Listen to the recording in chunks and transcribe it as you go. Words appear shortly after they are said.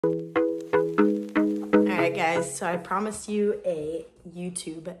Alright guys, so I promised you a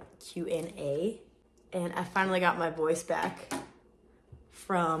YouTube Q&A, and I finally got my voice back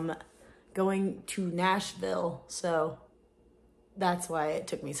from going to Nashville, so that's why it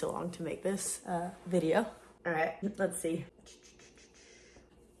took me so long to make this video. Alright, let's see.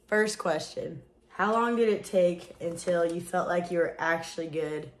 First question. How long did it take until you felt like you were actually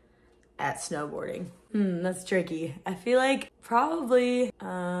good at snowboarding? That's tricky. I feel like probably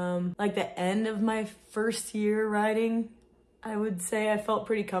like the end of my first year riding, I would say I felt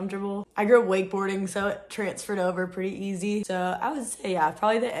pretty comfortable. I grew up wakeboarding, so it transferred over pretty easy. So I would say, yeah,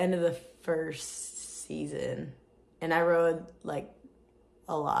 probably the end of the first season. And I rode like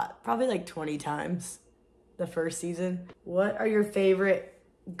a lot, probably like 20 times the first season. What are your favorite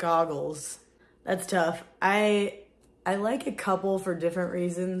goggles? That's tough. I like a couple for different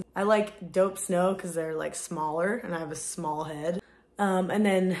reasons. I like Dope Snow because they're like smaller and I have a small head. And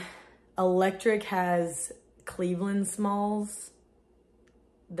then Electric has Cleveland Smalls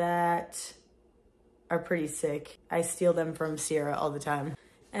that are pretty sick. I steal them from Sierra all the time.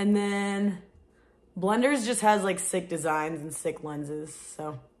 And then Blenders just has like sick designs and sick lenses.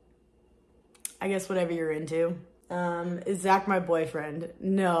 So I guess whatever you're into. Is Zach my boyfriend?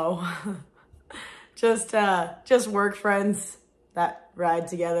 No. Just work friends that ride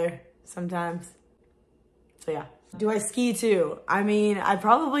together sometimes. So yeah. Do I ski too? I mean, I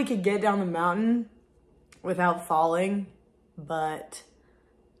probably could get down the mountain without falling, but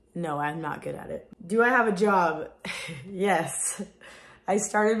no, I'm not good at it. Do I have a job? Yes. I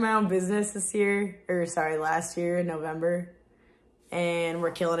started my own business last year in November, and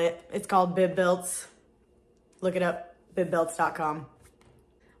we're killing it. It's called Bib Belts. Look it up, bibbelts.com.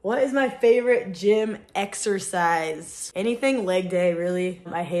 What is my favorite gym exercise? Anything leg day, really.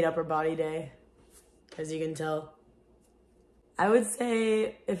 I hate upper body day, as you can tell. I would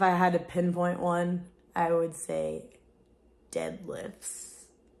say if I had to pinpoint one, I would say deadlifts.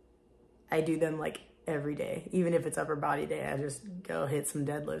 I do them like every day. Even if it's upper body day, I just go hit some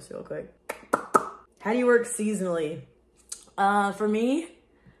deadlifts real quick. How do you work seasonally? For me,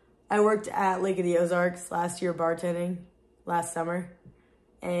 I worked at Lake of the Ozarks last year bartending, last summer.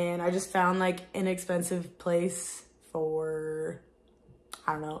 And I just found like an inexpensive place for,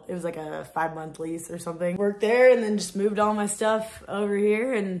 I don't know, it was like a 5-month lease or something. Worked there and then just moved all my stuff over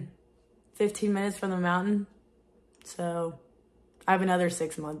here and 15 minutes from the mountain. So I have another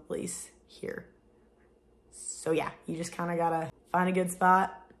 6-month lease here. So yeah, you just kind of gotta find a good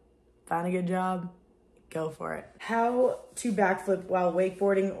spot, find a good job, go for it. How to backflip while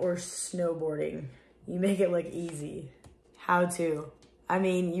wakeboarding or snowboarding? You make it look easy. How to? I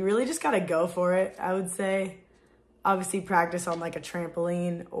mean, you really just gotta go for it, I would say. Obviously practice on like a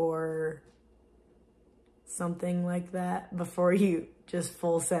trampoline or something like that before you just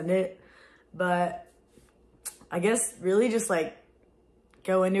full send it. But I guess really just like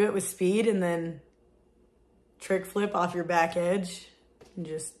go into it with speed and then trick flip off your back edge and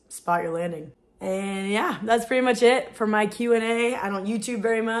just spot your landing. And yeah, that's pretty much it for my Q&A. I don't YouTube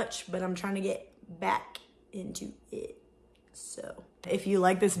very much, but I'm trying to get back into it. So if you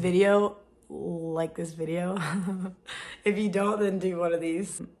like this video, like this video. If you don't, then do one of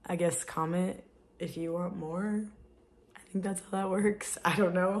these. I guess comment if you want more. I think that's how that works. I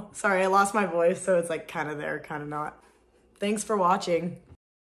don't know. Sorry, I lost my voice, so it's like kind of there, kind of not. Thanks for watching.